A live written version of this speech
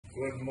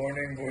Good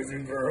morning, boys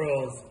and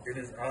girls. It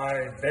is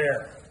I,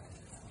 Bear.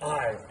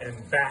 I am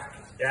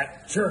back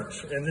at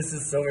church, and this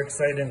is so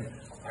exciting.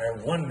 I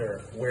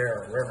wonder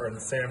where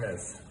Reverend Sam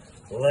is.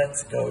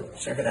 Let's go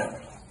check it out.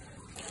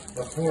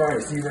 Before I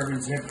see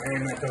Reverend Sam, I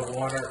am at the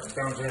water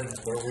fountain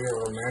where we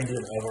are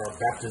reminded of our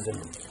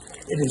baptism.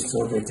 It is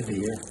so great to be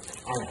here.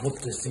 I hope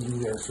to see you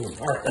there soon.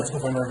 All right, let's go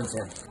find Reverend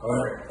Sam. All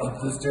right,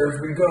 up the stairs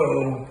we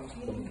go.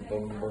 Boom,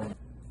 boom, boom.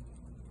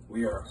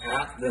 We are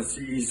at the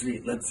CE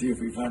Suite. Let's see if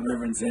we find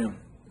Reverend Sam.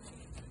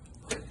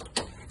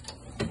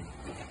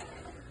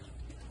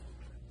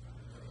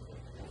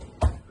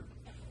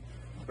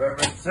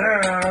 Reverend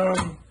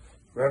Sam!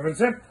 Reverend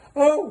Sam!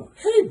 Oh,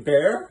 hey,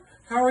 Bear.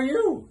 How are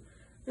you?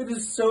 It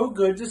is so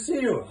good to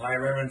see you. Hi,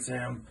 Reverend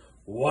Sam.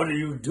 What are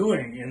you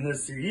doing in the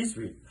CE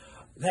Suite?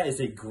 That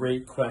is a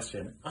great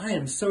question. I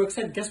am so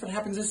excited. Guess what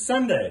happens this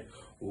Sunday?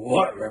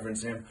 What, Reverend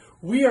Sam?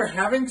 We are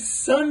having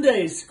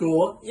Sunday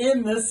school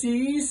in the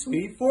CE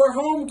Suite for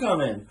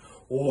homecoming.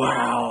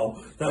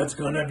 Wow, that's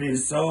going to be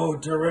so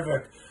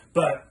terrific.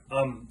 But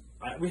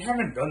we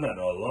haven't done that in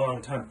a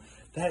long time.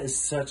 That is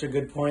such a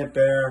good point,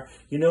 Bear.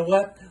 You know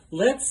what?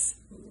 Let's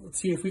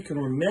see if we can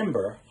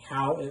remember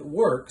how it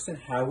works and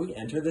how we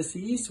enter the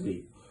CE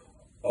Suite.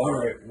 All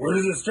right, where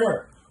does it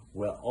start?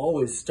 Well, it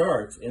always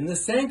starts in the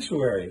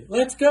sanctuary.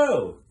 Let's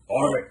go.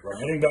 All right, we're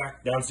heading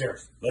back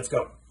downstairs. Let's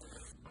go.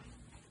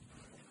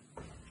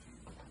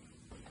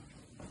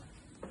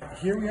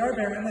 Here we are,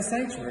 Bear, in the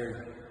sanctuary.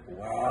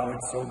 Wow,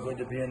 it's so good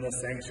to be in the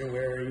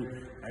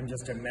sanctuary. I'm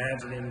just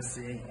imagining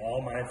seeing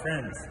all my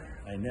friends.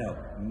 I know,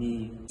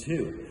 me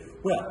too.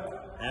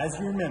 Well, as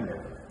you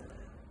remember,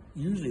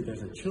 usually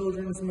there's a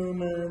children's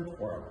moment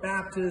or a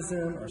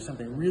baptism or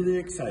something really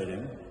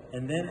exciting.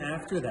 And then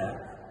after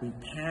that, we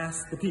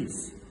pass the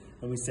peace.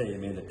 And we say,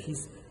 may the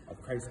peace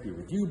of Christ be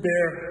with you,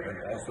 Bear,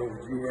 and also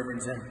with you,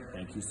 Reverend Sam.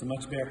 Thank you so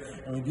much, Bear.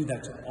 And we do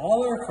that to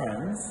all our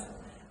friends.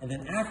 And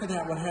then after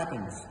that, what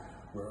happens?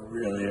 We're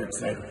really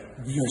excited.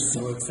 We are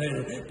so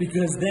excited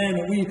because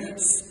then we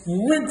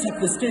sprint up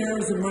the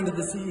stairs and run to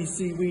the CE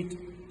Suite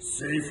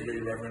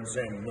safely, Reverend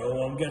Sam. No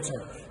one gets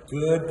hurt.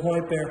 Good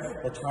point, Bear.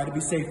 We'll try to be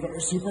safe, but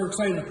we're super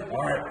excited.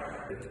 All right.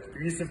 The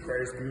peace of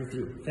Christ be with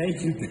you. Thank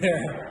you,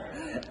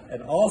 Bear.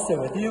 And also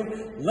with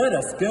you, let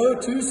us go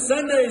to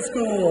Sunday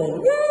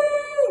school.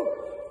 Woo!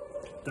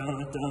 Da, da,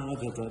 da,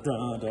 da,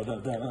 da, da, da,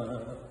 da.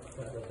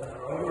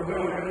 Oh, we're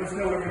going. Let's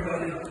go,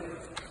 everybody.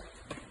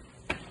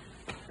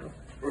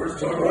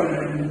 First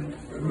run,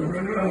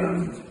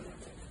 run.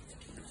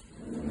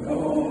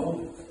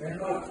 No, and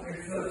look,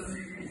 it's the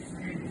CE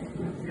Suite.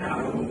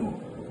 Yahoo!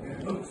 It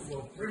looks so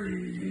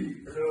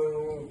pretty.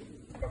 Hello.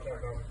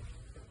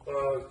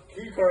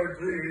 Key card,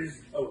 please.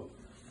 Oh.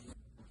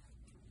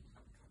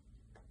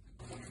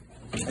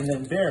 And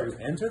then there,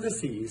 we enter the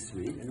CE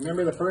Suite. And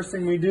remember the first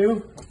thing we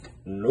do?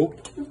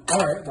 Nope. All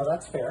right, well,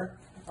 that's fair.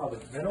 Oh,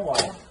 it's been a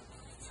while.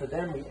 So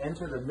then we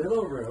enter the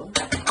middle room.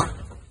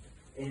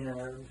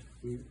 And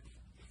we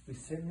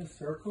sit in a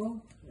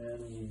circle and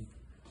we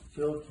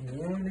build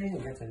community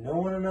and get to know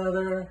one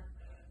another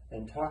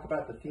and talk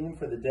about the theme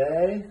for the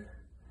day.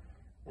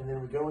 And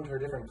then we go into our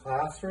different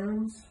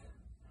classrooms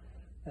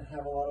and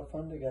have a lot of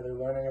fun together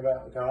learning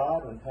about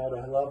God and how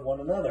to love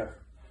one another.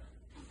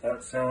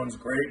 That sounds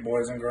great,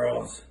 boys and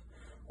girls.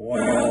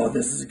 Wow,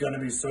 this is going to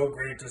be so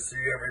great to see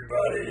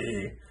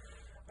everybody.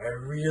 I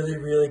really,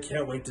 really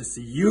can't wait to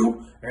see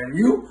you and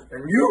you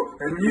and you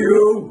and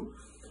you.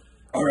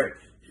 All right,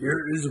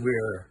 here is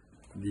where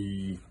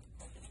the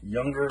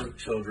younger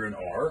children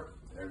are,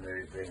 and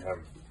they have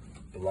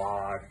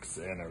blocks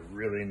and a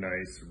really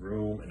nice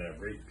room and a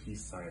great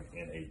peace sign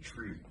and a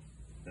tree.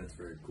 That's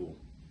very cool.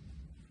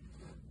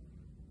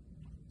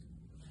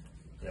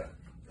 Yeah,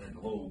 and a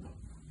globe.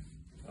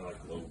 I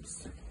like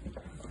globes.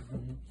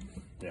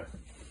 Yeah.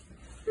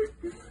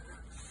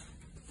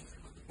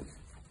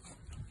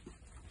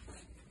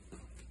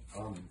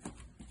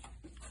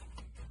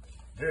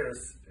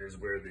 This is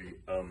where the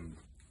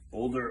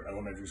older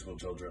elementary school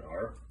children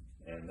are,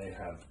 and they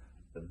have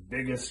the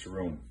biggest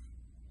room,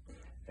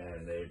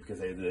 and because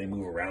they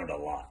move around a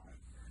lot,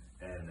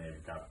 and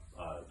they've got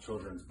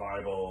children's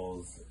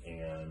Bibles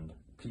and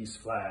peace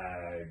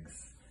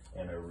flags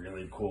and a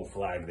really cool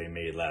flag they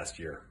made last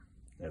year.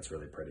 That's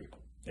really pretty.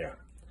 Yeah.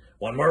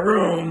 One more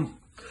room.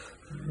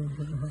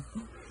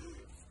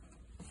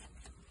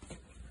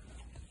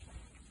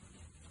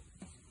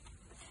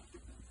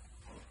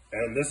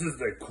 And this is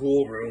the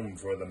cool room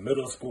for the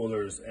middle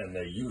schoolers and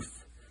the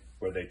youth,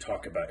 where they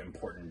talk about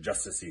important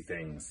justice-y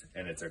things.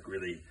 And it's a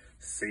really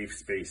safe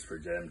space for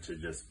them to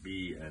just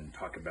be and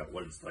talk about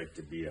what it's like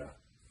to be a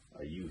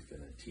youth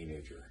and a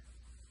teenager.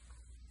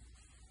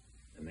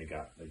 And they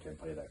can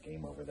play that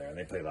game over there. And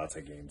they play lots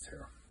of games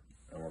here.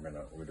 And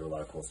we do a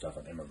lot of cool stuff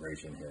on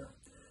immigration here.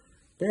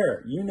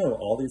 Bear, you know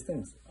all these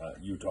things.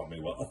 You taught me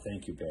well. Oh,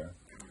 thank you, Bear.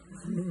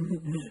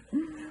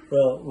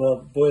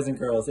 Well, boys and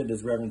girls, it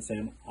is Reverend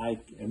Sam. I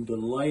am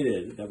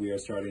delighted that we are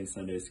starting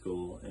Sunday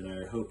school, and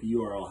I hope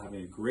you are all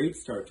having a great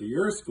start to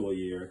your school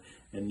year,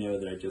 and know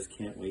that I just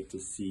can't wait to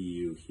see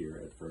you here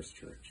at First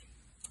Church.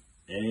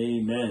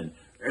 Amen.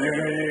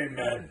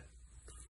 Amen.